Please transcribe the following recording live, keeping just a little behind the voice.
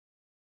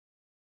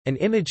An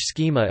image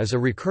schema is a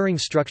recurring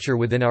structure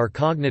within our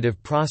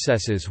cognitive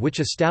processes which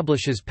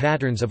establishes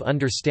patterns of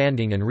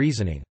understanding and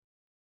reasoning.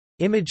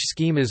 Image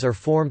schemas are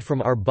formed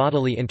from our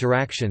bodily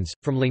interactions,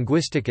 from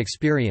linguistic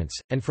experience,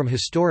 and from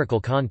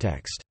historical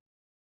context.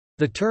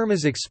 The term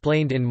is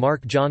explained in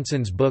Mark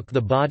Johnson's book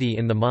The Body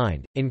in the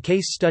Mind, in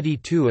Case Study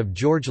 2 of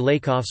George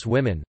Lakoff's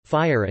Women,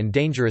 Fire and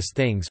Dangerous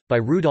Things, by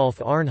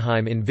Rudolf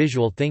Arnheim in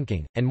Visual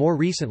Thinking, and more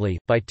recently,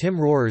 by Tim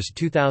Rohrer's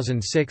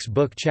 2006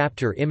 book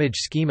chapter Image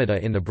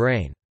Schemata in the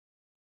Brain.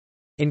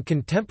 In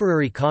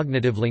contemporary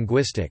cognitive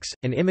linguistics,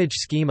 an image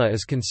schema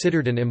is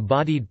considered an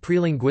embodied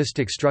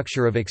prelinguistic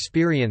structure of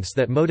experience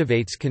that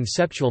motivates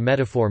conceptual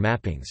metaphor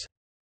mappings.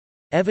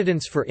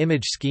 Evidence for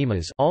image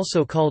schemas,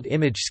 also called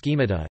image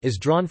schemata, is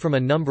drawn from a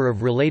number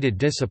of related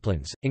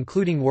disciplines,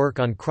 including work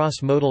on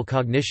cross-modal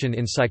cognition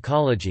in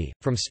psychology,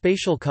 from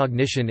spatial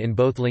cognition in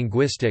both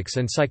linguistics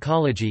and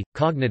psychology,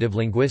 cognitive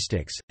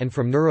linguistics, and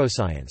from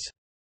neuroscience.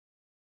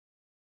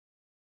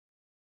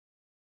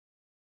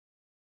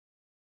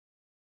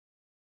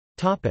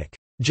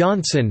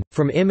 Johnson,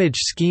 From Image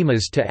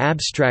Schemas to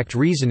Abstract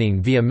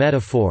Reasoning via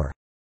Metaphor.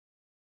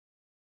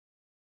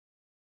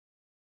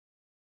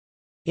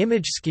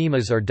 Image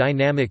schemas are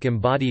dynamic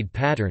embodied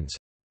patterns.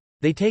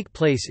 They take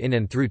place in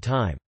and through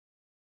time.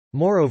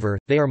 Moreover,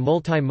 they are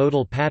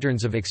multimodal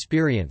patterns of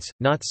experience,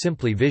 not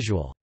simply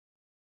visual.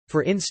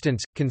 For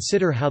instance,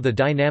 consider how the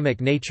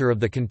dynamic nature of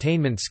the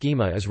containment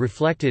schema is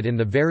reflected in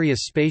the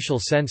various spatial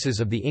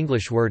senses of the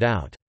English word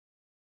out.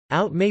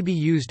 Out may be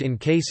used in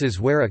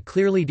cases where a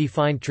clearly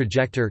defined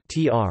trajector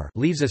 (tr)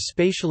 leaves a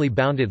spatially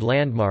bounded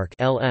landmark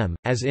 (lm),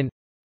 as in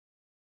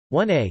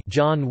 1a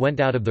John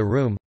went out of the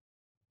room,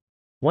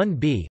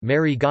 1b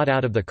Mary got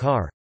out of the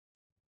car,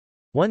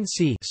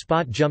 1c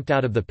Spot jumped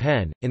out of the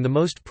pen. In the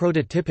most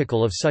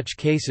prototypical of such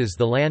cases,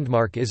 the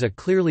landmark is a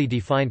clearly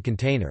defined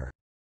container.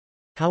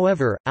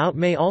 However, out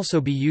may also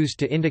be used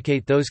to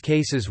indicate those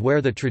cases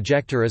where the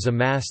trajector is a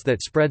mass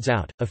that spreads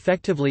out,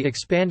 effectively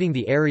expanding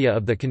the area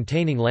of the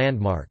containing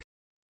landmark.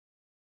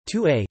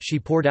 2a She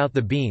poured out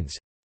the beans,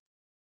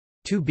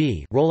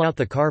 2b Roll out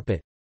the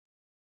carpet,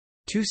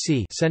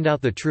 2c Send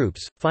out the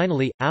troops.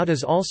 Finally, out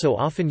is also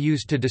often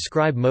used to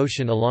describe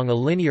motion along a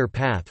linear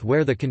path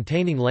where the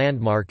containing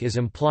landmark is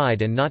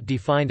implied and not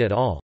defined at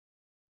all.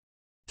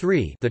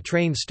 3 The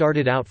train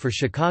started out for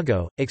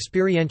Chicago.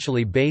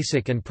 Experientially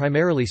basic and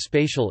primarily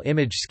spatial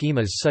image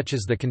schemas such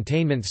as the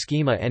containment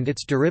schema and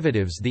its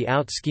derivatives, the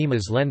out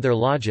schemas, lend their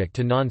logic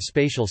to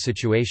non-spatial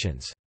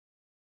situations.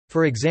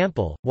 For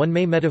example, one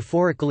may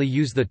metaphorically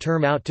use the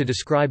term out to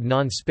describe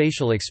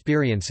non-spatial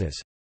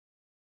experiences.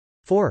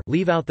 4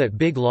 Leave out that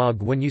big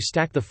log when you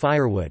stack the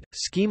firewood,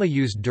 schema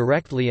used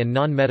directly and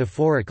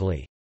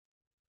non-metaphorically.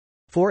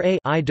 4a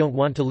I don't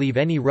want to leave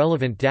any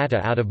relevant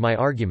data out of my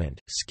argument,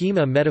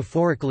 schema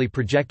metaphorically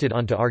projected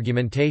onto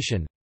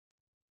argumentation.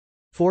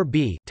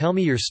 4b Tell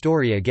me your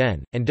story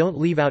again, and don't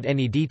leave out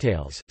any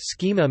details,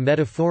 schema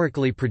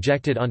metaphorically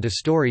projected onto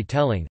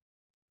storytelling.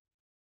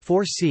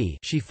 4c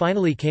She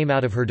finally came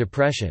out of her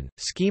depression,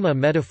 schema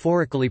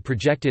metaphorically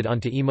projected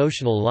onto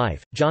emotional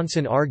life.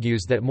 Johnson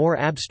argues that more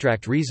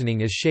abstract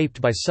reasoning is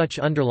shaped by such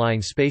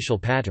underlying spatial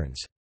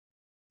patterns.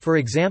 For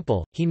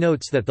example, he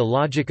notes that the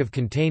logic of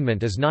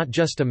containment is not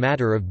just a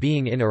matter of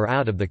being in or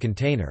out of the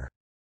container.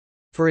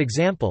 For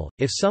example,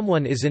 if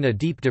someone is in a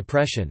deep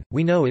depression,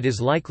 we know it is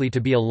likely to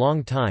be a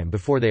long time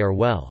before they are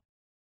well.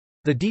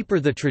 The deeper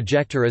the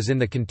trajector is in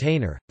the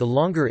container, the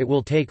longer it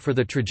will take for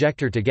the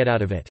trajector to get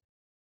out of it.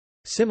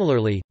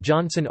 Similarly,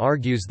 Johnson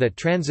argues that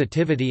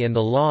transitivity and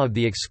the law of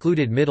the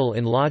excluded middle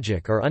in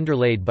logic are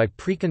underlaid by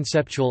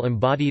preconceptual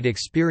embodied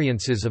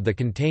experiences of the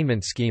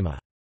containment schema.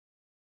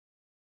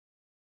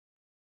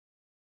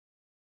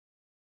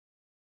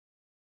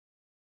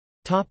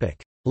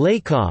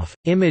 Lakoff,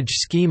 Image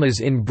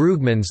Schemas in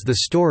Brugman's The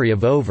Story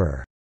of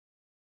Over.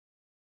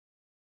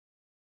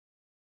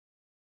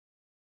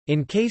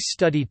 In Case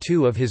Study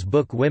 2 of his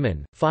book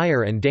Women,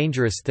 Fire and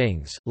Dangerous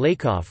Things,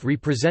 Lakoff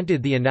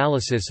represented the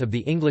analysis of the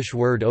English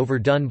word over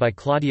done by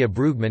Claudia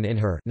Brugman in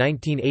her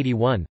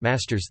 1981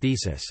 master's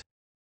thesis.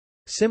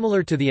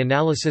 Similar to the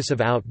analysis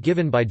of out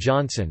given by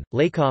Johnson,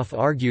 Lakoff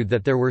argued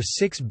that there were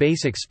 6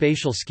 basic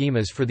spatial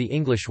schemas for the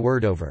English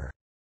word over.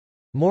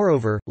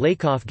 Moreover,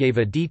 Lakoff gave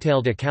a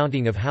detailed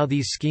accounting of how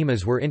these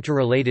schemas were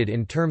interrelated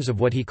in terms of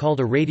what he called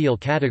a radial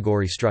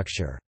category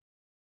structure.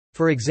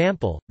 For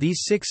example,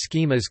 these 6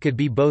 schemas could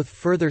be both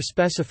further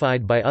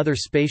specified by other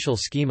spatial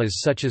schemas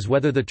such as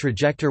whether the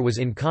trajector was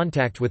in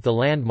contact with the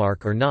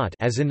landmark or not,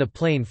 as in the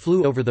plane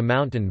flew over the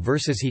mountain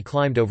versus he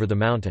climbed over the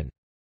mountain.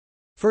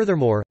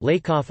 Furthermore,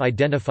 Lakoff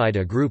identified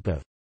a group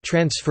of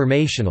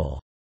transformational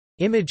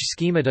image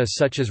schemata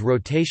such as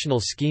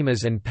rotational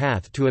schemas and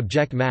path to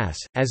object mass,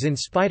 as in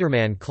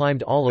Spider-Man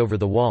climbed all over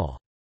the wall.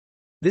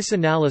 This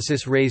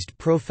analysis raised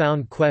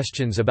profound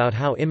questions about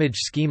how image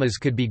schemas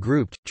could be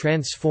grouped,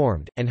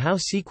 transformed, and how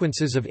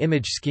sequences of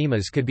image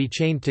schemas could be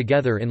chained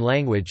together in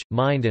language,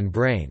 mind and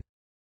brain.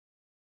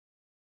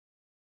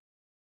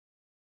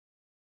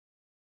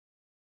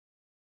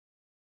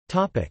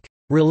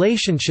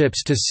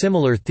 Relationships to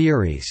similar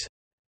theories.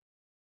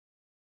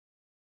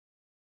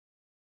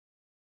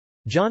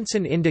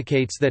 Johnson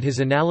indicates that his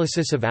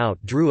analysis of OUT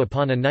drew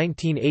upon a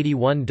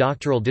 1981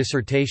 doctoral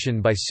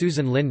dissertation by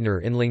Susan Lindner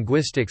in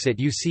linguistics at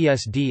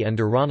UCSD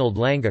under Ronald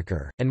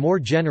Langacker, and more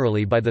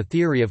generally by the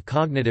theory of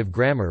cognitive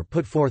grammar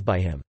put forth by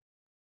him.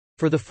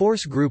 For the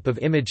force group of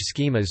image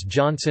schemas,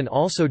 Johnson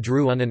also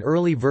drew on an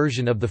early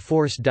version of the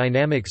force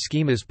dynamic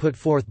schemas put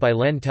forth by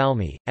Len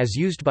Talmy, as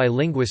used by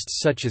linguists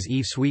such as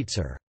E.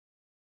 Sweetser.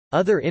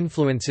 Other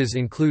influences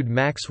include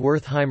Max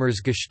Wertheimer's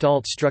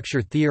Gestalt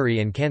structure theory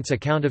and Kant's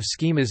account of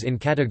schemas in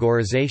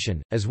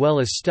categorization, as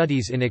well as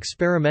studies in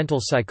experimental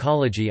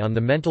psychology on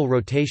the mental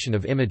rotation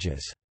of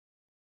images.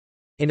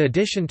 In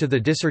addition to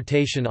the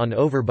dissertation on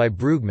Over by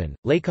Brugman,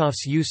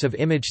 Lakoff's use of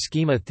image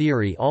schema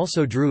theory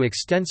also drew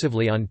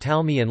extensively on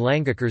Talmy and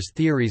Langacker's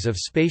theories of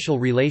spatial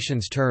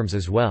relations terms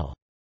as well.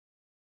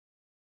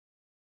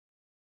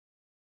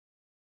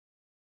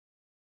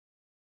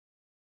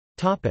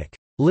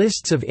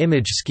 Lists of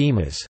image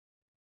schemas.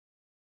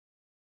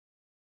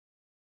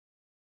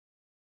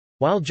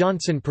 While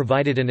Johnson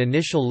provided an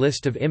initial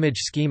list of image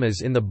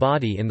schemas in The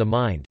Body in the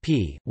Mind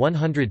p.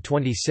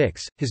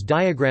 126, his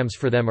diagrams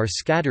for them are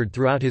scattered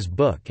throughout his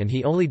book, and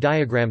he only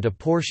diagrammed a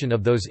portion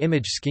of those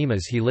image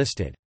schemas he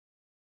listed.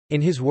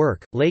 In his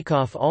work,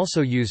 Lakoff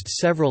also used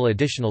several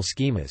additional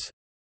schemas.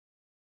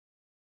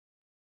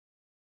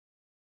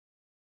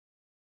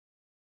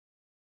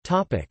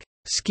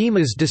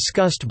 Schemas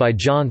discussed by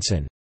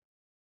Johnson.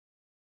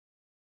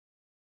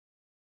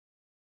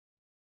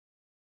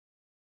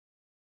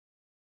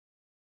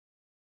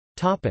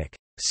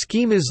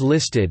 Schemas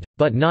listed,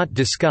 but not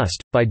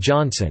discussed, by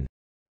Johnson.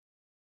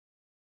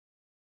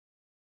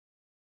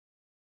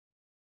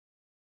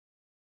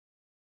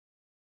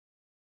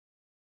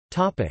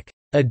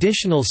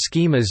 Additional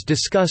schemas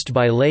discussed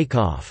by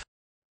Lakoff.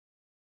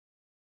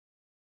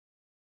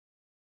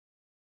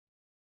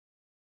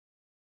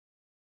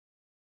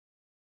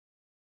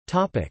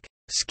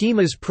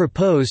 Schemas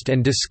proposed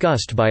and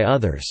discussed by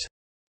others.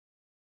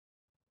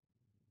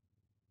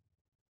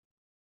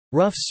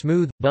 Rough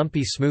smooth,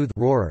 bumpy smooth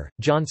Rohrer,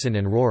 Johnson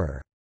and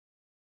Rohrer.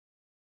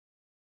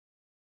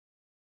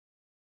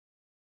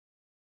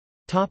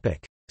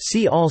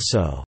 See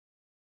also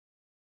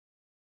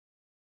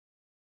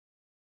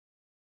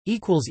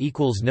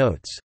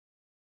Notes